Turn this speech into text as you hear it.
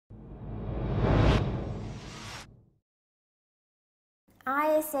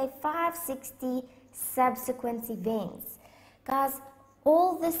ISA 560 subsequent events. Guys,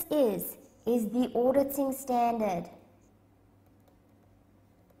 all this is the auditing standard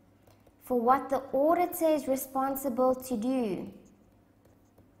for what the auditor is responsible to do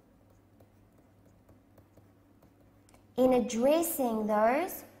in addressing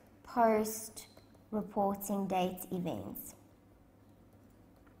those post-reporting date events.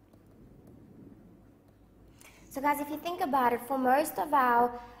 So guys, if you think about it, for most of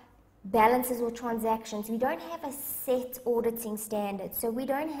our balances or transactions, we don't have a set auditing standard. So we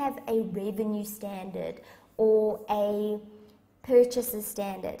don't have a revenue standard or a purchaser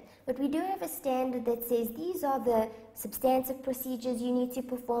standard. But we do have a standard that says these are the substantive procedures you need to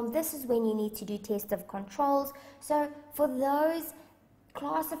perform. This is when you need to do test of controls. So for those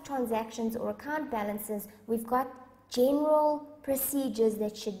class of transactions or account balances, we've got general procedures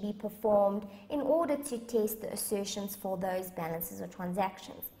that should be performed in order to test the assertions for those balances or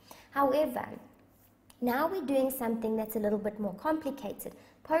transactions. However, now we're doing something that's a little bit more complicated.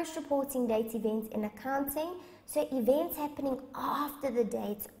 Post-reporting date events in accounting, so events happening after the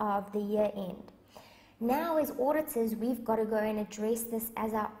date of the year end. Now as auditors, we've got to go and address this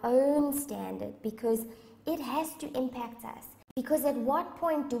as our own standard because it has to impact us. Because at what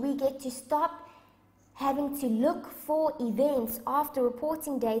point do we get to stop having to look for events after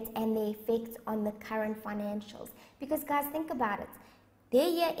reporting date and their effect on the current financials? Because guys, think about it. Their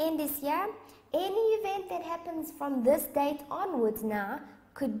year end is here. Any event that happens from this date onwards now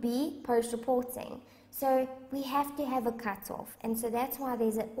could be post-reporting. So we have to have a cutoff. And so that's why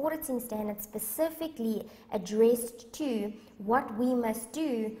there's an auditing standard specifically addressed to what we must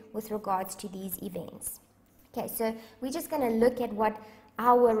do with regards to these events. Okay, so we're just going to look at what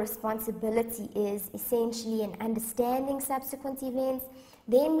our responsibility is essentially in understanding subsequent events.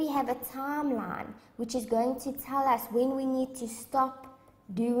 Then we have a timeline which is going to tell us when we need to stop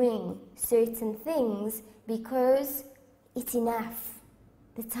doing certain things because it's enough.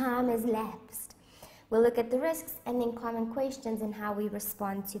 The time has lapsed. We'll look at the risks and then common questions and how we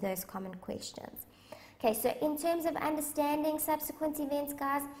respond to those common questions. Okay, so in terms of understanding subsequent events,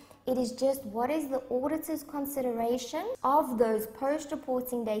 guys, it is just what is the auditor's consideration of those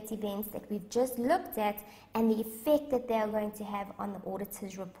post-reporting date events that we've just looked at and the effect that they are going to have on the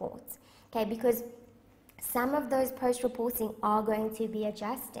auditor's report. Okay, because some of those post-reporting are going to be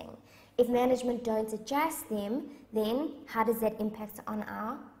adjusting. If management don't adjust them, then how does that impact on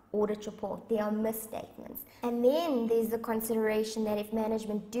our audit report? There are misstatements. And then there's the consideration that if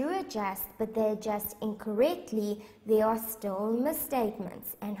management do adjust, but they adjust incorrectly, there are still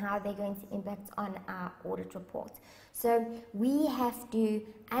misstatements and how they're going to impact on our audit report. So we have to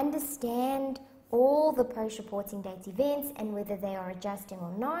understand all the post-reporting date events and whether they are adjusting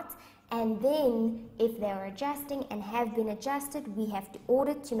or not. And then if they are adjusting and have been adjusted, we have to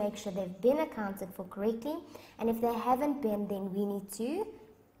audit to make sure they've been accounted for correctly. And if they haven't been, then we need to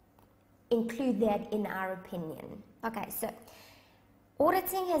include that in our opinion. Okay, so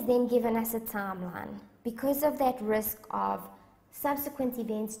auditing has then given us a timeline because of that risk of subsequent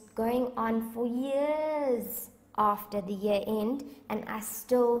events going on for years after the year end and us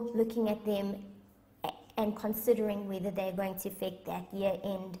still looking at them and considering whether they're going to affect that year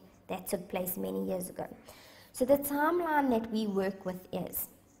end that took place many years ago. So the timeline that we work with is,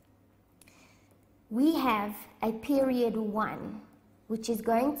 we have a period 1, which is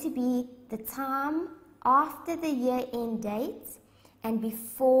going to be the time after the year end date and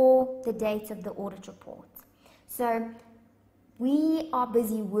before the date of the audit report. So we are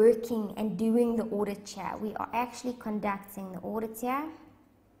busy working and doing the audit here. We are actually conducting the audit here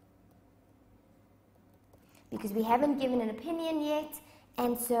because we haven't given an opinion yet.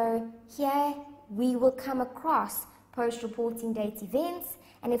 And so here we will come across post-reporting date events,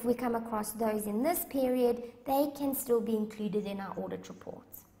 and if we come across those in this period, they can still be included in our audit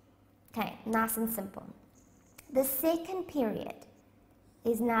reports. Okay, nice and simple. The second period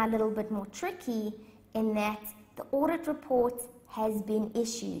is now a little bit more tricky in that the audit report has been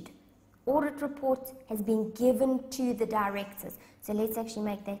issued. Audit report has been given to the directors. So let's actually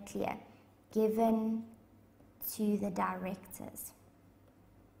make that clear. Given to the directors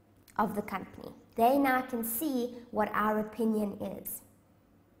of the company. They now can see what our opinion is.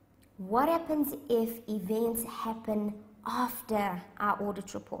 What happens if events happen after our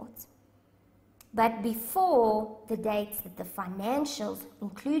audit report, but before the dates that the financials,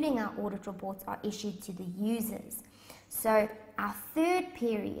 including our audit reports, are issued to the users? So our third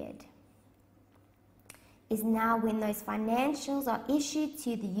period is now when those financials are issued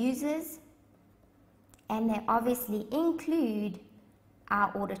to the users, and they obviously include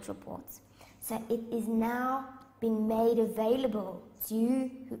our audit reports. So it is now been made available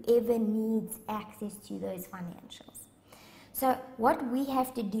to whoever needs access to those financials. So what we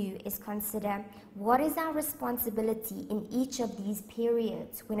have to do is consider what is our responsibility in each of these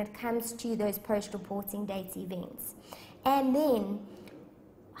periods when it comes to those post-reporting date events. And then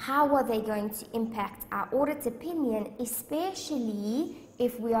how are they going to impact our audit opinion, especially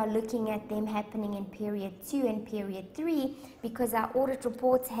if we are looking at them happening in period 2 and period 3, because our audit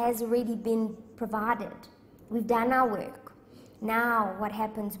report has already been provided. We've done our work. Now, what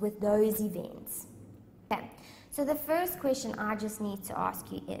happens with those events? Okay. So the first question I just need to ask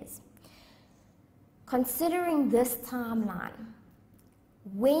you is, considering this timeline,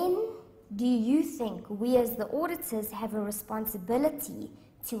 when do you think we as the auditors have a responsibility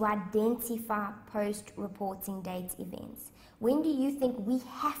to identify post-reporting date events? When do you think we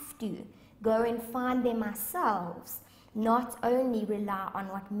have to go and find them ourselves, not only rely on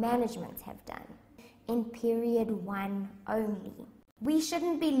what management have done? In period 1 only. We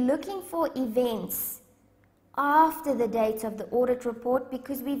shouldn't be looking for events after the date of the audit report,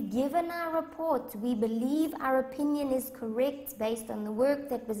 because we've given our report. We believe our opinion is correct based on the work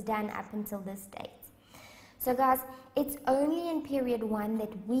that was done up until this date. So guys, it's only in period 1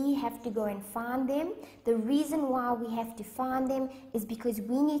 that we have to go and find them. The reason why we have to find them is because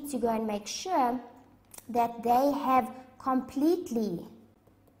we need to go and make sure that they have completely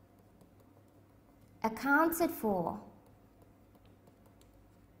accounted for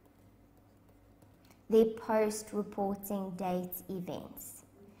their post-reporting date events.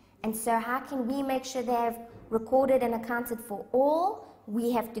 And so how can we make sure they have recorded and accounted for all?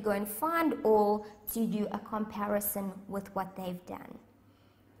 We have to go and find all to do a comparison with what they've done.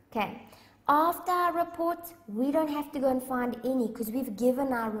 Okay, after our report, we don't have to go and find any, because we've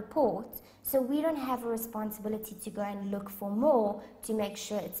given our report, so we don't have a responsibility to go and look for more to make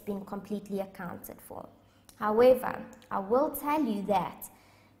sure it's been completely accounted for. However, I will tell you that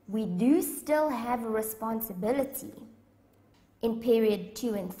we do still have a responsibility in period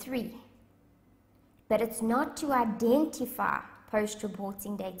 2 and 3, but it's not to identify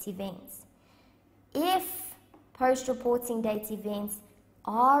post-reporting date events. If post-reporting date events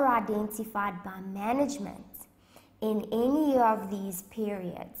are identified by management in any of these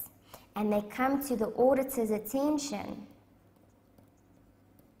periods and they come to the auditor's attention,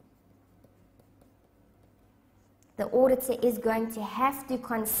 the auditor is going to have to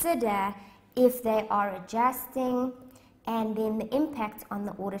consider if they are adjusting and then the impact on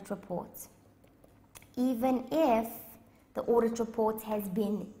the audit report. Even if the audit report has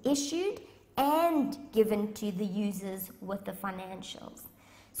been issued and given to the users with the financials.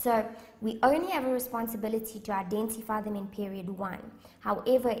 So we only have a responsibility to identify them in period 1.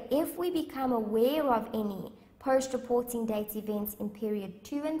 However, if we become aware of any post-reporting date events in period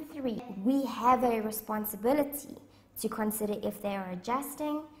 2 and 3, we have a responsibility to consider if they are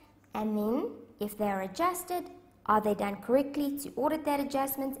adjusting, and then if they are adjusted, are they done correctly to audit that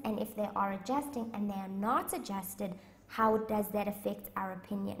adjustment, and if they are adjusting and they are not adjusted, how does that affect our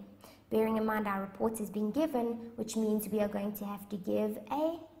opinion? Bearing in mind our report has been given, which means we are going to have to give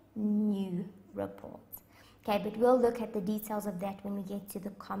a new report. Okay, but we'll look at the details of that when we get to the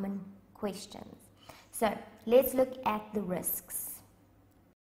common questions. So let's look at the risks.